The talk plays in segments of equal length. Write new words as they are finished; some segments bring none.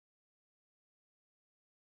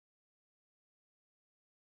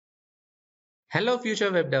Hello future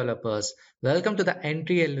web developers, welcome to the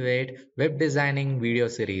Entry Elevate web designing video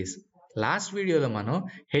series. Last వీడియోలో మనం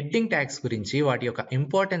heading tags గురించి వాటి యొక్క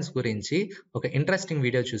importance గురించి ఒక ఇంట్రెస్టింగ్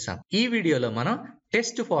వీడియో చూసాం. ఈ వీడియోలో మనం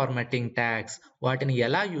టెస్ట్ ఫార్మాటింగ్ ట్యాగ్స్ వాటిని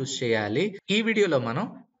ఎలా యూజ్ చేయాలి, ఈ వీడియోలో మనం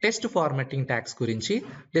టెస్ట్ ఫార్మాటింగ్ ట్యాగ్స్ గురించి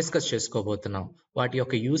డిస్కస్ చేసుకోబోతున్నాం. వాటి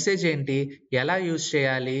యొక్క యూసేజ్ ఏంటి, ఎలా యూజ్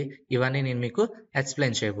చేయాలి, ఇవన్నీ నేను మీకు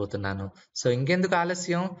ఎక్స్ప్లెయిన్ చేయబోతున్నాను. సో ఇంకెందుకు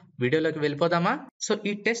ఆలస్యం, వీడియోలోకి వెళ్ళిపోదామా? సో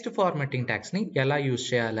ఈ టెస్ట్ ఫార్మాటింగ్ ట్యాగ్స్ ని ఎలా యూజ్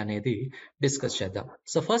చేయాలనేది డిస్కస్ చేద్దాం.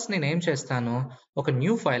 సో ఫస్ట్ నేను ఏం చేస్తాను, ఒక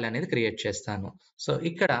న్యూ ఫైల్ అనేది క్రియేట్ చేస్తాను. సో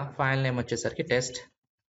ఇక్కడ ఫైల్ నేమ్ వచ్చేసరికి టెస్ట్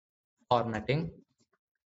ఫార్మాటింగ్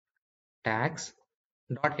ట్యాగ్స్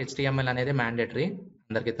 .html అనేది మ్యాండేటరీ,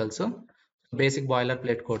 అందరికీ తెలుసు. బేసిక్ బాయిలర్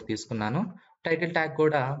ప్లేట్ కోడ్ తీసుకున్నాను. టైటిల్ ట్యాగ్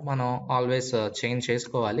కూడా మనం ఆల్వేస్ చేంజ్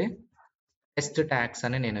చేసుకోవాలి. టెస్ట్ ట్యాగ్స్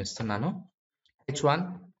అని నేను ఇస్తున్నాను. h1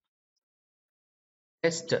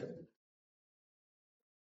 test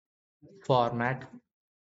format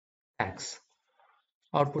tags.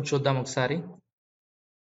 Output చూద్దాం ఒకసారి.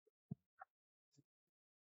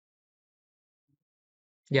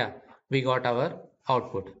 Yeah, we got our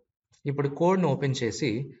output. ఇప్పుడు కోడ్ను ఓపెన్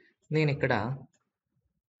చేసి నేను ఇక్కడ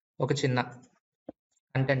ఒక చిన్న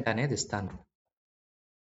కంటెంట్ అనేది ఇస్తాను.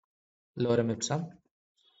 లోరమ్ ఇప్సమ్,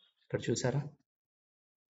 ఇక్కడ చూసారా,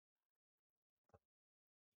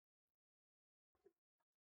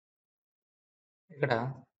 ఇక్కడ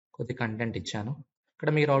కొద్ది కంటెంట్ ఇచ్చాను.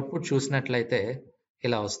 ఇక్కడ మీరు అవుట్పుట్ చూసినట్లయితే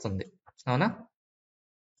ఇలా వస్తుంది, అవునా?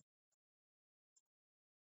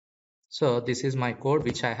 So this is my code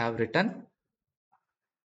which I have return.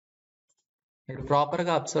 మీరు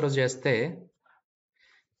ప్రాపర్గా అబ్జర్వ్ చేస్తే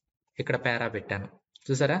ఇక్కడ పేరా పెట్టాను,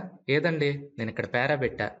 చూసారా? ఏదండి, నేను ఇక్కడ పేరా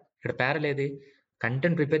పెట్టా, ఇక్కడ పేరా లేది.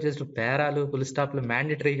 కంటెంట్ ప్రిపేర్ చేసిన పేరాలు ఫుల్ స్టాప్లు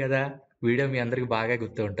మ్యాండేటరీ కదా, వీడియో మీ అందరికి బాగా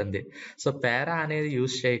గుర్తు ఉంటుంది. సో పేరా అనేది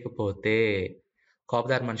యూజ్ చేయకపోతే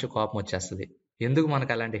కోపదారి మనిషి కోపం వచ్చేస్తుంది. ఎందుకు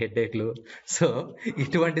మనకు అలాంటి హెడ్ఏక్లు? సో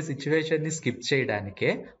ఇటువంటి సిచ్యువేషన్ని స్కిప్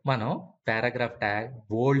చేయడానికే మనం పారాగ్రాఫ్ ట్యాగ్,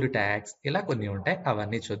 బోల్డ్ ట్యాగ్స్ ఇలా కొన్ని ఉంటాయి,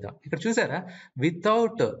 అవన్నీ చూద్దాం. ఇక్కడ చూసారా,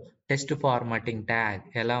 వితౌట్ టెస్ట్ ఫార్మాటింగ్ ట్యాగ్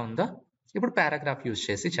ఎలా ఉందో ఇప్పుడు పారాగ్రాఫ్ యూజ్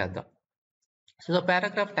చేసి చేద్దాం. సో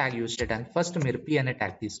పారాగ్రాఫ్ ట్యాగ్ యూజ్ చేయడానికి ఫస్ట్ మీరు p అనే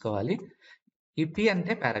ట్యాగ్ తీసుకోవాలి. ఈ p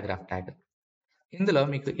అంటే పారాగ్రాఫ్ ట్యాగ్. ఇందులో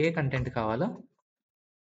మీకు ఏ కంటెంట్ కావాలో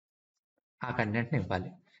ఆ కంటెంట్ని ఇవ్వాలి.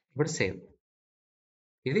 ఇప్పుడు సేవ్,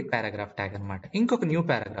 ఇది పారాగ్రాఫ్ ట్యాగ్ అన్నమాట. ఇంకొక న్యూ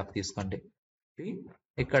పారాగ్రాఫ్ తీసుకోండి.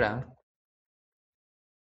 ఇక్కడ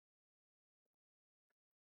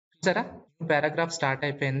చూసారా, న్యూ పారాగ్రాఫ్ స్టార్ట్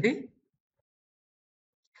అయిపోయింది.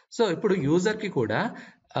 సో ఇప్పుడు యూజర్కి కూడా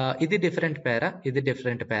ఇది డిఫరెంట్ పేరా, ఇది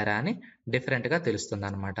డిఫరెంట్ పేరా అని డిఫరెంట్గా తెలుస్తుంది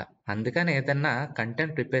అనమాట. అందుకని ఏదన్నా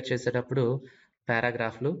కంటెంట్ ప్రిపేర్ చేసేటప్పుడు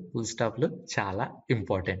పారాగ్రాఫ్లు, ఫుల్ స్టాప్లు చాలా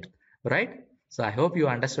important, right? So I hope you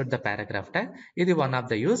understood the paragraph tag. ఇది one of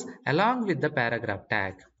the use along with the paragraph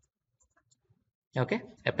tag. Okay,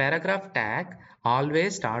 a paragraph tag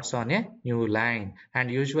always starts on a new line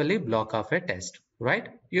and usually block of a text, right?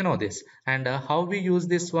 You know this. And how we use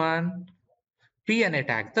this one? p అనే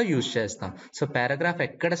tag తో use చేస్తాం. So paragraph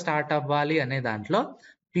ఎక్కడ start అవ్వాలి అనే దాంట్లో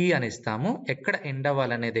p అని ఇస్తాము, ఎక్కడ ఎండ్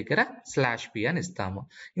అవ్వాలనే దగ్గర /p అని ఇస్తాము.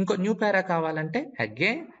 ఇంకో న్యూ పారా కావాలంటే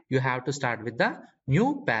again you have to start with the new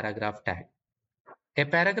paragraph tag. A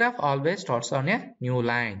paragraph always starts on a new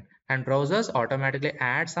line and browsers automatically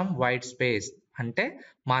add some white space అంటే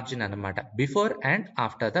మార్జిన్ అన్నమాట, before and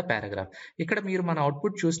after the paragraph. ఇక్కడ మీరు మన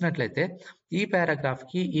output చూసినట్లయితే ఈ paragraph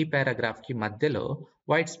కి మధ్యలో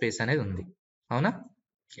white space అనేది ఉంది, అవునా?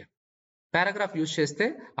 పారాగ్రాఫ్ యూజ్ చేస్తే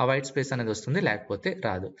ఆ వైట్ స్పేస్ అనేది వస్తుంది, లేకపోతే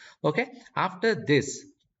రాదు. Okay, after this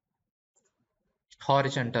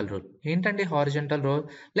horizontal rule. ఏంటండి horizontal rule?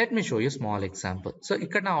 Let me show you small example. So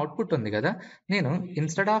ఇక్కడ నా అవుట్పుట్ ఉంది కదా, నేను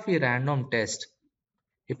ఇన్స్టెడ్ ఆఫ్ ఈ ర్యాండమ్ టెస్ట్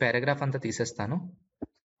ఈ పారాగ్రాఫ్ అంతా తీసేస్తాను.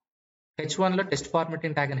 h1 లో టెస్ట్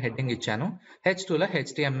ఫార్మాటింగ్ ట్యాగ్ అని హెడ్డింగ్ ఇచ్చాను, h2 లో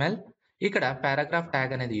html. ఇక్కడ పారాగ్రాఫ్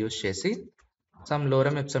ట్యాగ్ అనేది యూజ్ చేసి some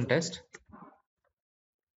లోరమ్ Epsom test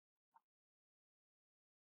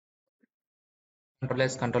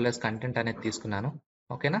control yes content అనేది తీసుకున్నాను.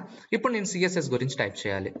 ఓకేనా? ఇప్పుడు నేను CSS గురించి టైప్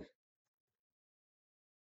చేయాలి.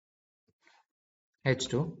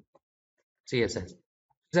 h2 CSS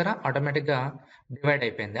జరా ఆటోమేటిక్ గా డివైడ్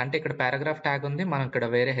అయిపోయింది. అంటే ఇక్కడ పారాగ్రాఫ్ ట్యాగ్ ఉంది, మనం ఇక్కడ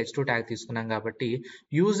వేరే h2 ట్యాగ్ తీసుకున్నాం కాబట్టి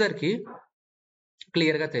యూజర్ కి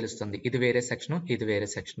క్లియర్ గా తెలుస్తుంది ఇది వేరే సెక్షన్, ఇది వేరే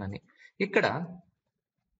సెక్షన్ అని. ఇక్కడ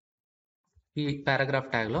ఈ పారాగ్రాఫ్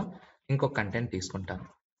ట్యాగ్ లో ఇంకొక కంటెంట్ తీసుకుంటాను.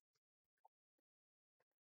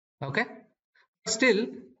 Okay, still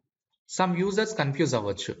some users confuse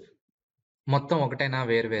అవ్వచ్చు, మొత్తం ఒకటైనా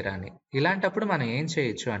వేరువేరా అని. ఇలాంటప్పుడు మనం ఏం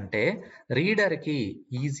చేయొచ్చు అంటే రీడర్ కి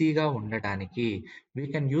ఈజీగా ఉండడానికి we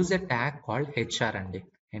can use a tag called HR అండి.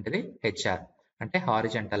 ఏంటిది? HR అంటే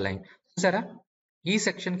హారిజంటల్ లైన్. చూసారా, ఈ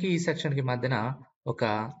సెక్షన్ కి మధ్యన ఒక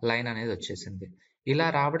లైన్ అనేది వచ్చేసింది. ఇలా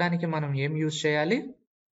రావడానికి మనం ఏం యూజ్ చేయాలి?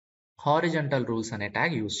 హారిజంటల్ రూల్స్ అనే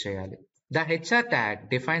ట్యాగ్ యూజ్ చేయాలి. The HR tag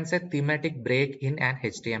defines a thematic break in an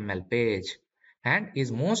HTML page and is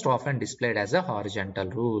most often displayed as a horizontal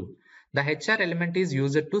rule. The HR element is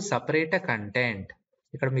used to separate a content.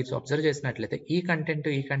 ఇక్కడ మీరు observe చేసినట్లయితే ఈ content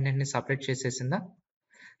ని separate చేసేసిందా?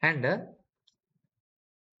 And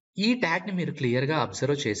ఈ tag ని మీరు clear గా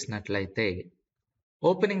observe చేసినట్లయితే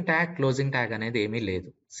ఓపెనింగ్ ట్యాగ్, క్లోజింగ్ ట్యాగ్ అనేది ఏమీ లేదు.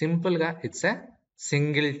 సింపుల్ గా it's a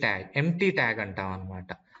single tag, empty tag అంటాం అనమాట.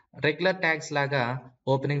 రెగ్యులర్ ట్యాగ్స్ లాగా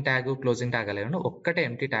ఓపెనింగ్ ట్యాగ్, క్లోజింగ్ ట్యాగ్ లేకుండా ఒక్కటే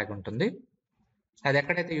ఎంప్టీ ట్యాగ్ ఉంటుంది. అది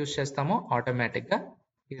ఎక్కడైతే యూజ్ చేస్తామో ఆటోమేటిక్ గా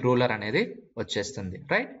ఈ రూలర్ అనేది వచ్చేస్తుంది,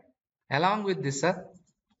 రైట్? అలాంగ్ విత్ దిస్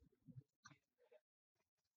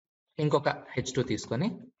ఇంకొక H2 తీసుకొని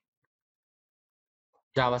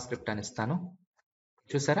జావా స్క్రిప్ట్ అని ఇస్తాను.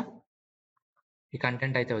 చూసారా, ఈ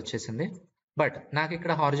కంటెంట్ అయితే వచ్చేసింది. బట్ నాకు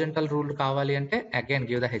ఇక్కడ హారిజంటల్ రూల్ కావాలి అంటే again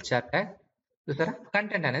give the HR tag. చూసారా,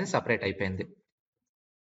 కంటెంట్ అనేది సపరేట్ అయిపోయింది.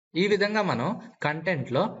 ఈ విధంగా మనం కంటెంట్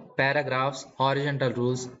లో పారాగ్రాఫ్స్, హారిజంటల్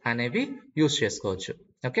రూల్స్ అనేవి యూజ్ చేసుకోవచ్చు.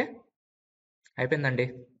 ఓకే, అయిపోయిందండి.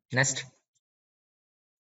 నెక్స్ట్,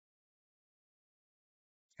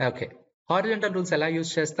 ఓకే, హారిజంటల్ రూల్స్ ఎలా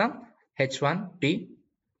యూజ్ చేస్తాం? H1P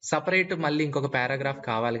సపరేట్, మళ్ళీ ఇంకొక పారాగ్రాఫ్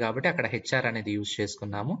కావాలి కాబట్టి అక్కడ HR అనేది యూజ్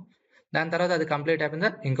చేసుకున్నాము. దాని తర్వాత అది కంప్లీట్ అయిపోయిందా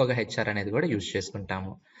ఇంకొక HR అనేది కూడా యూజ్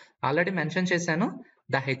చేసుకుంటాము. ఆల్రెడీ మెన్షన్ చేశాను,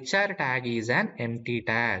 the HR tag is an empty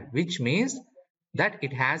tag which means that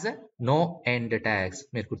it has no end tags.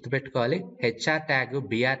 మీరు గుర్తుపెట్టుకోవాలి, HR ట్యాగ్,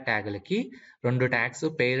 BR ట్యాగ్లకి రెండు ట్యాగ్స్,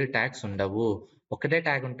 పేరు ట్యాగ్స్ ఉండవు. ఒకటే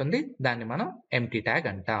ట్యాగ్ ఉంటుంది, దాన్ని మనం ఎంప్టీ ట్యాగ్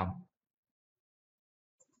అంటాం.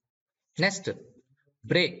 Next,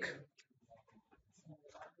 break.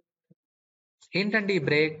 ఏంటండి ఈ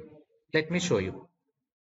break? Let me show you.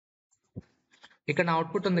 ఇక్కడ నా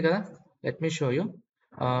అవుట్పుట్ ఉంది కదా, let me show you.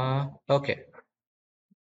 Okay,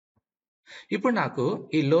 ఇప్పుడు నాకు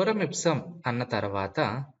ఈ లోరం ఇప్సమ్ అన్న తర్వాత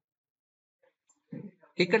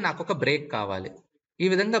ఇక్కడ నాకు ఒక బ్రేక్ కావాలి. ఈ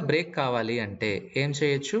విధంగా బ్రేక్ కావాలి అంటే ఏం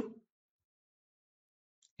చేయొచ్చు?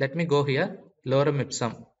 Let me go here, లోరం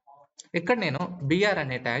Epsom. ఇక్కడ నేను BR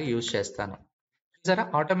అనే ట్యాగ్ యూజ్ చేస్తాను. చూసారా,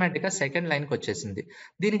 ఆటోమేటిక్ గా సెకండ్ లైన్ కి వచ్చేసింది.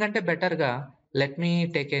 దీనికంటే బెటర్ గా let me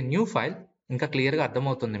take a new file, ఇంకా క్లియర్ గా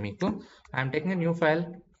అర్థమవుతుంది మీకు. I'm taking a new file,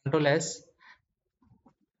 Ctrl+S,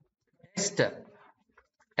 test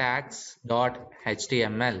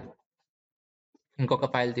tags.html. ఇంకొక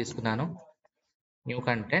ఫైల్ తీసుకున్నాను, న్యూ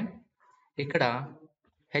కంటెంట్. ఇక్కడ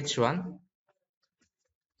H1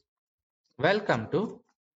 welcome to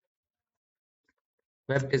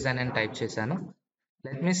web design అని టైప్ చేశాను.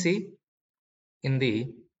 Let me see in the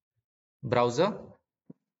browser.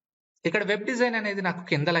 ఇక్కడ వెబ్ డిజైన్ అనేది నాకు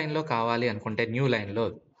కింద లైన్ లో కావాలి అనుకుంటే న్యూ లైన్ లో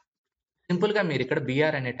సింపుల్ గా మీరు ఇక్కడ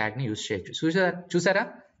BR అనే ట్యాగ్ ని యూజ్ చేయొచ్చు. చూసారా,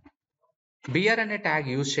 BR అనే ట్యాగ్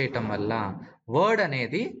యూజ్ చేయటం వల్ల వర్డ్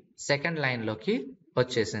అనేది సెకండ్ లైన్ లోకి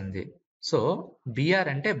వచ్చేసింది. సో BR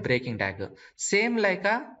అంటే breaking tag. Same like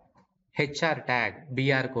HR tag,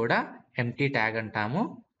 BR కూడా ఎంప్టీ ట్యాగ్ అంటాము.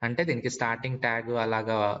 అంటే దీనికి స్టార్టింగ్ ట్యాగ్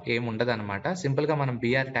అలాగా ఏమి ఉండదు అనమాట. సింపుల్ గా మనం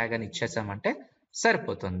BR ట్యాగ్ అని ఇచ్చేసామంటే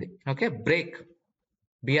సరిపోతుంది. Okay, break.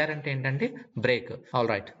 BR అంటే ఏంటంటే break. All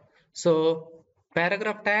right, so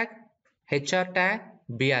paragraph tag, HR tag,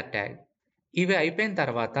 BR tag ఇవి అయిపోయిన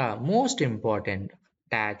తర్వాత most important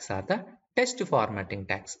tags are the test formatting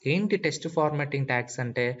tags. ఏంటి టెస్ట్ ఫార్మాటింగ్ ట్యాగ్స్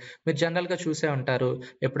అంటే, మీరు జనరల్ గా చూసే ఉంటారు.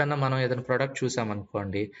 ఎప్పుడన్నా మనం ఏదైనా ప్రోడక్ట్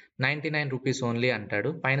చూసామనుకోండి, 99 రూపీస్ ఓన్లీ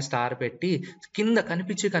అంటాడు, పైన స్టార్ పెట్టి కింద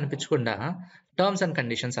కనిపించకుండా టర్మ్స్ అండ్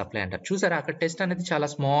కండిషన్స్ అప్లై అంటారు. చూసారా, అక్కడ టెస్ట్ అనేది చాలా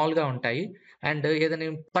స్మాల్ గా ఉంటాయి. అండ్ ఏదైనా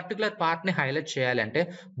పర్టికులర్ పార్ట్ ని హైలైట్ చేయాలంటే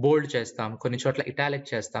బోల్డ్ చేస్తాం, కొన్ని చోట్ల ఇటాలిక్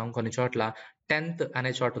చేస్తాం, కొన్ని చోట్ల 10th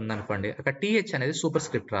అనే చోట ఉందనుకోండి, అక్కడ TH అనేది సూపర్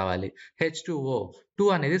స్క్రిప్ట్ రావాలి, H2O 2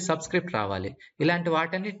 అనేది సబ్ స్క్రిప్ట్ రావాలి. ఇలాంటి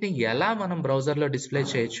వాటన్నిటిని ఎలా మనం బ్రౌజర్ లో డిస్ప్లే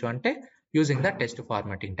చేయొచ్చు అంటే using the test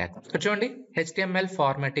formatting tag. చూడండి, HTML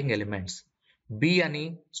ఫార్మాటింగ్ ఎలిమెంట్స్, B అని,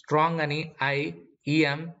 స్ట్రాంగ్ అని, I,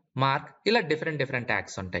 EM, మార్క్, ఇలా డిఫరెంట్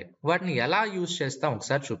ట్యాగ్స్ ఉంటాయి. వాటిని ఎలా యూజ్ చేస్తాం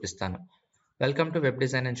ఒకసారి చూపిస్తాను. వెల్కమ్ టు వెబ్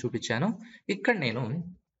డిజైన్ అని చూపించాను. ఇక్కడ నేను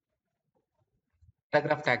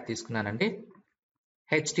పారాగ్రాఫ్ ట్యాగ్ తీసుకున్నానండి,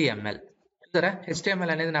 HTML. చూసారా,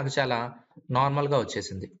 HTML అనేది నాకు చాలా నార్మల్ గా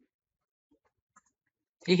వచ్చేసింది.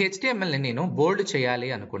 ఈ HTML ని నేను బోల్డ్ చేయాలి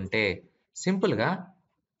అనుకుంటే సింపుల్ గా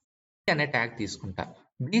అనే ట్యాగ్ తీసుకుంటా.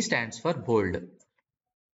 B స్టాండ్స్ ఫర్ బోల్డ్.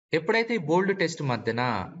 ఎప్పుడైతే ఈ బోల్డ్ టెస్ట్ మధ్యన,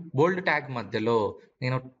 బోల్డ్ ట్యాగ్ మధ్యలో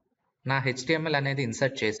నేను నా HTML అనేది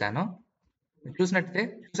ఇన్సర్ట్ చేశాను, చూసినట్లయితే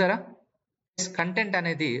చూసారా, కంటెంట్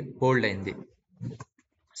అనేది బోల్డ్ అయింది.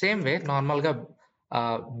 సేమ్ వే నార్మల్ గా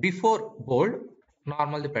బిఫోర్ బోల్డ్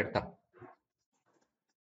నార్మల్ది పెడతాం.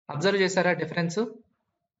 అబ్జర్వ్ చేశారా డిఫరెన్స్?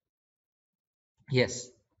 ఎస్,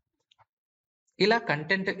 ఇలా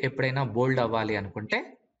కంటెంట్ ఎప్పుడైనా బోల్డ్ అవ్వాలి అనుకుంటే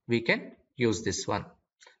we can use this one.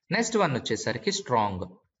 Next one వచ్చేసరికి strong.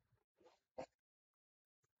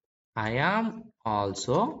 I am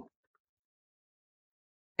also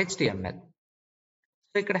HTML.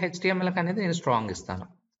 So ఇక్కడ HTML అనేది నేను స్ట్రాంగ్ ఇస్తాను.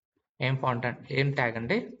 ఏం ఫాంట్ ఏం ట్యాగ్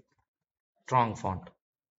అండి? Strong font.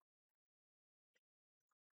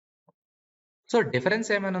 సో డిఫరెన్స్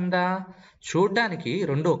ఏమైనా ఉందా? చూడ్డానికి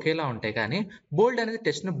రెండు ఒకేలా ఉంటాయి, కానీ బోల్డ్ అనేది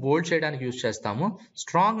టెక్స్ట్ ను బోల్డ్ చేయడానికి యూజ్ చేస్తాము.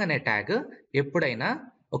 స్ట్రాంగ్ అనే ట్యాగ్ ఎప్పుడైనా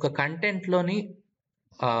ఒక కంటెంట్ లోని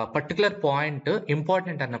పర్టికులర్ పాయింట్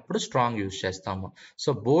ఇంపార్టెంట్ అన్నప్పుడు స్ట్రాంగ్ యూజ్ చేస్తాము. So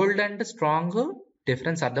bold and strong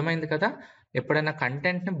difference అర్థమైంది కదా? ఎప్పుడైనా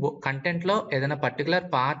కంటెంట్ లో ఏదైనా పర్టికులర్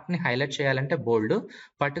పార్ట్ ని హైలైట్ చేయాలంటే బోల్డ్,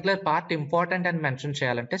 పర్టికులర్ పార్ట్ ఇంపార్టెంట్ అని మెన్షన్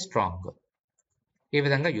చేయాలంటే స్ట్రాంగ్. ఈ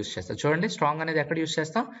విధంగా యూజ్ చేస్తాం. చూడండి, స్ట్రాంగ్ అనేది ఎక్కడ యూజ్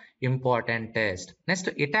చేస్తాం? Important test. Next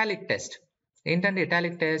italic test. ఏంటంటే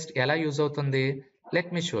ఇటాలిక్ టెస్ట్ ఎలా యూజ్ అవుతుంది?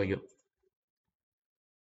 Let me show you.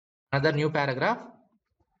 Another new paragraph.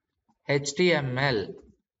 HTML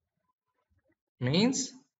means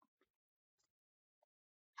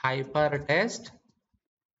hypertext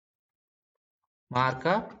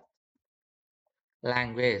markup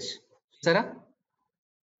language. చూసారా?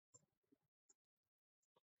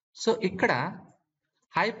 సో ఇక్కడ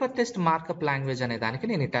హైపర్ టెక్స్ట్ మార్కప్ లాంగ్వేజ్ అనే దానికి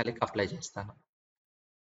నేను ఇటాలిక్ అప్లై చేస్తాను.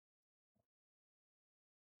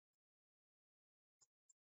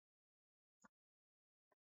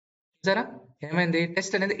 చూసారా ఏమైంది?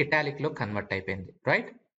 టెస్ట్ అనేది ఇటాలిక్ లో కన్వర్ట్ అయిపోయింది, right?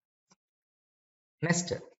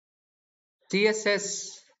 Next CSS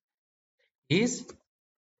is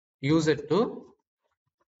used to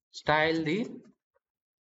style the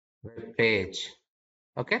web page.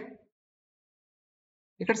 Okay,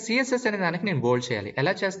 ఇక్కడ CSS అనే దానికి నేను బోల్డ్ చేయాలి.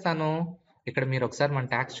 ఎలా చేస్తాను? ఇక్కడ మీరు ఒకసారి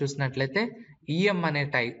మన ట్యాగ్స్ చూసినట్లయితే EM అనే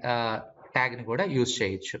ట్యాగ్ ని కూడా యూజ్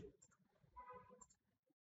చేయొచ్చు.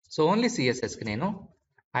 సో ఓన్లీ CSS కి నేను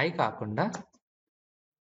ఐ కాకుండా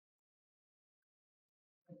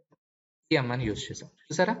EM అని యూజ్ చేశాను.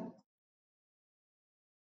 చూసారా?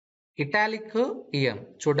 ఇటాలిక్ EM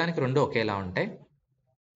చూడడానికి రెండు ఒకేలా ఉంటాయి.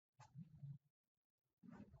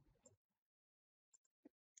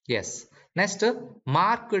 ఎస్. Next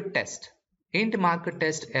mark test. ఏంటి మార్క్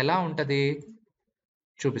టెస్ట్? ఎలా ఉంటది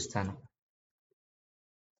చూపిస్తాను.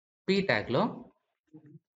 P ట్యాగ్ లో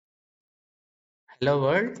hello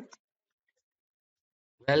world,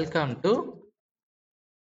 welcome to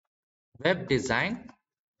web design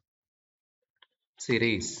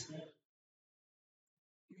series.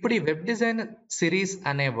 ఇప్పుడు ఈ వెబ్ డిజైన్ సిరీస్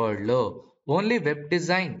అనే వర్డ్ లో ఓన్లీ వెబ్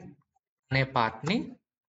డిజైన్ అనే పార్ట్ ని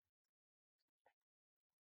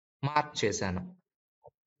మార్క్ చేశాను.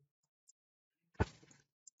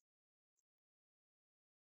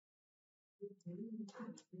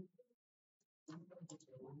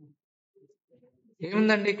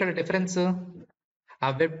 ఏముందండి ఇక్కడ డిఫరెన్స్? ఆ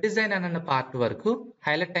వెబ్ డిజైన్ అన్న పార్ట్ వరకు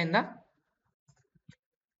హైలైట్ అయిందా?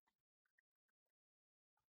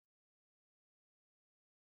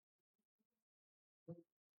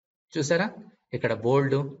 చూసారా? ఇక్కడ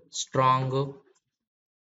బోల్డ్, స్ట్రాంగ్,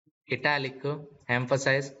 ఇటాలిక్,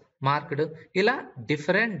 ఎంఫసైజ్, మార్క్డ్ ఇలా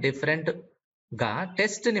డిఫరెంట్ గా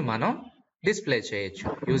టెస్ట్ ని మనం డిస్ప్లే చేయొచ్చు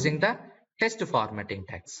using the test formatting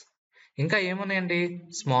tags. ఇంకా ఏమున్నాయండి?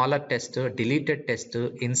 Smaller test, deleted test,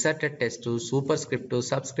 inserted test, super script,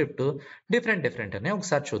 sub script, different అనే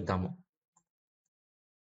ఒకసారి చూద్దాము.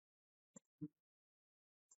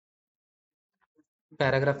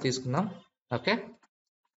 పారాగ్రాఫ్ తీసుకుందాం. Okay,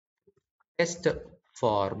 test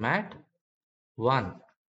format 1,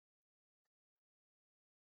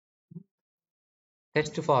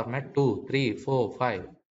 test format 2, 3, 4, 5,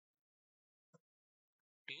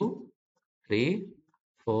 2, 3,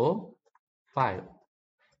 4, 5.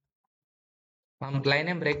 మనం లైన్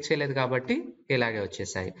ఏం బ్రేక్ చేయలేదు కాబట్టి ఇలాగే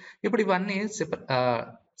వచ్చేసాయి. ఇప్పుడు ఇవన్నీ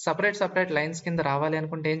సపరేట్ లైన్స్ కింద రావాలి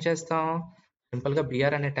అనుకుంటే ఏం చేస్తాం? సింపుల్ గా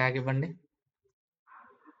BR అనే ట్యాగ్ ఇవ్వండి.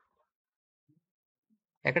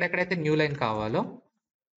 ఎక్కడెక్కడైతే న్యూ లైన్ కావాలో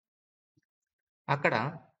అక్కడ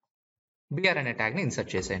BR అనే ట్యాగ్ ని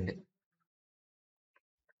ఇన్సర్ట్ చేసేయండి.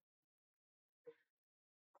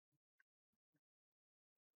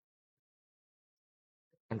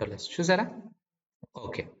 Control S. చూసారా?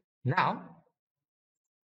 ఓకే, నా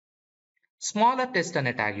స్మాలర్ టెస్ట్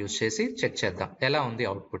అనే ట్యాగ్ యూజ్ చేసి చెక్ చేద్దాం ఎలా ఉంది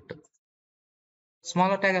అవుట్పుట్.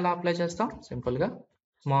 స్మాలర్ ట్యాగ్ ఎలా అప్లై చేస్తాం? సింపుల్ గా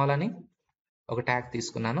స్మాల్ అని ఒక ట్యాగ్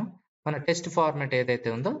తీసుకున్నాను, మన టెస్ట్ ఫార్మాట్ ఏదైతే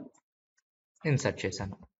ఉందో ఇన్సర్ట్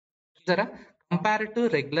చేశాను. చూసారా? Compare to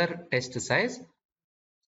regular test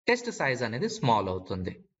size అనేది స్మాల్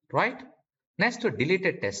అవుతుంది, రైట్? Next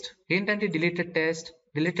deleted test. ఏంటంటే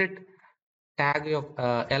డిలీటెడ్ ట్యాగ్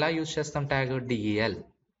ఎలా యూజ్ చేస్తాం? Tag DEL.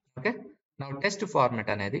 ఓకే, నా టెస్ట్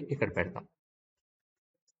ఫార్మాట్ అనేది ఇక్కడ పెడతాం.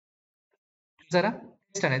 చూసారా,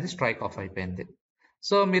 టెస్ట్ అనేది స్ట్రైక్ ఆఫ్ అయిపోయింది.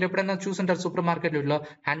 సో మీరు ఎప్పుడైనా చూసుంటారు సూపర్ మార్కెట్లో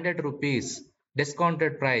 100 rupees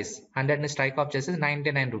discounted price, 100ని strike off చేసి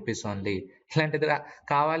 99 రూపీస్ ఓన్లీ. ఇలాంటిది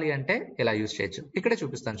కావాలి అంటే ఇలా యూజ్ చేయొచ్చు. ఇక్కడే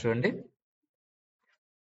చూపిస్తాను చూడండి.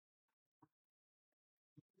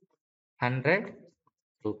 100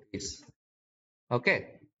 రూపీస్. ఓకే,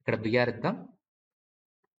 ఇక్కడ బిఆర్ ఇద్దాం.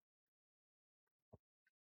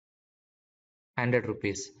 100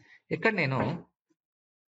 రూపీస్. ఇక్కడ నేను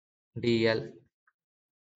DL.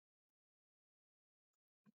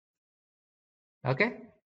 Okay,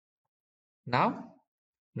 now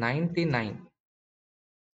 99,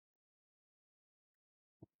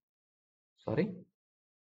 sorry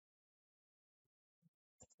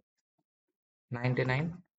 99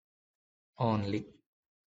 only.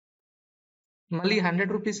 మళ్ళీ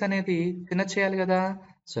 100 రూపీస్ అనేది తినచేయాలి కదా.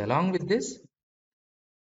 So along with this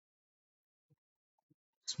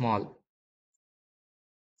small.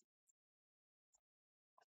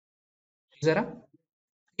 చూసారా,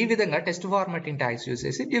 ఈ విధంగా టెస్ట్ ఫార్మాటింగ్ ట్యాగ్స్ యూజ్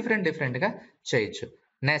చేసి డిఫరెంట్ గా చేయొచ్చు.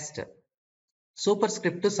 Next super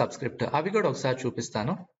script, sub script, అవి కూడా ఒకసారి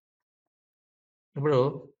చూపిస్తాను. ఇప్పుడు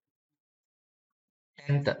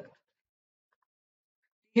 10th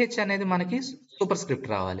th అనేది మనకి సూపర్ స్క్రిప్ట్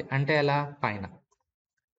రావాలి అంటే ఎలా, పైన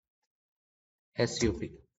sup.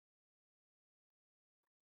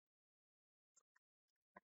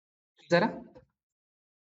 చూసారా,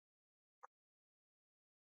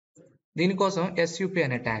 దీనికోసం sup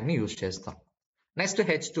అనే ట్యాగ్ ని యూజ్ చేస్తాం. నెక్స్ట్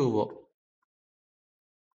h2o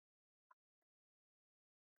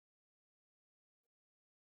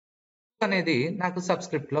అనేది నాకు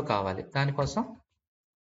సబ్స్క్రిప్ట్ లో కావాలి, దానికోసం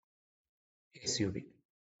sub.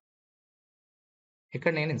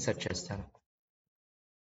 ఇక్కడ నేను ఇన్సర్ట్ చేస్తాను.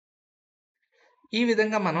 ఈ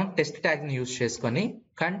విధంగా మనం టెస్ట్ ట్యాగ్ ని యూజ్ చేసుకొని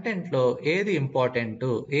కంటెంట్ లో ఏది ఇంపార్టెంట్,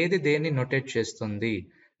 ఏది దేన్ని నోటేట్ చేస్తుంది,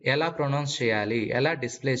 ఎలా ప్రొనౌన్స్ చేయాలి, ఎలా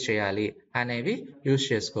డిస్ప్లే చేయాలి అనేవి యూజ్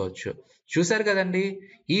చేసుకోవచ్చు. చూసారు కదండి,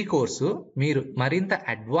 ఈ కోర్సు మీరు మరింత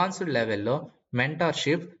అడ్వాన్స్డ్ లెవెల్లో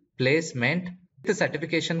మెంటర్షిప్, ప్లేస్మెంట్ విత్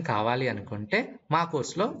సర్టిఫికేషన్ కావాలి అనుకుంటే మా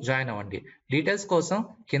కోర్సులో జాయిన్ అవ్వండి. డీటెయిల్స్ కోసం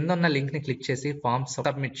కింద ఉన్న లింక్ ని క్లిక్ చేసి ఫామ్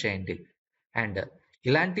సబ్మిట్ చేయండి. అండ్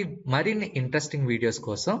ఇలాంటి మరిన్ని ఇంట్రెస్టింగ్ వీడియోస్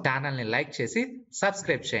కోసం ఛానల్ ని లైక్ చేసి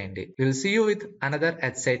సబ్స్క్రైబ్ చేయండి. Will see you with another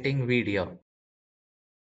exciting video.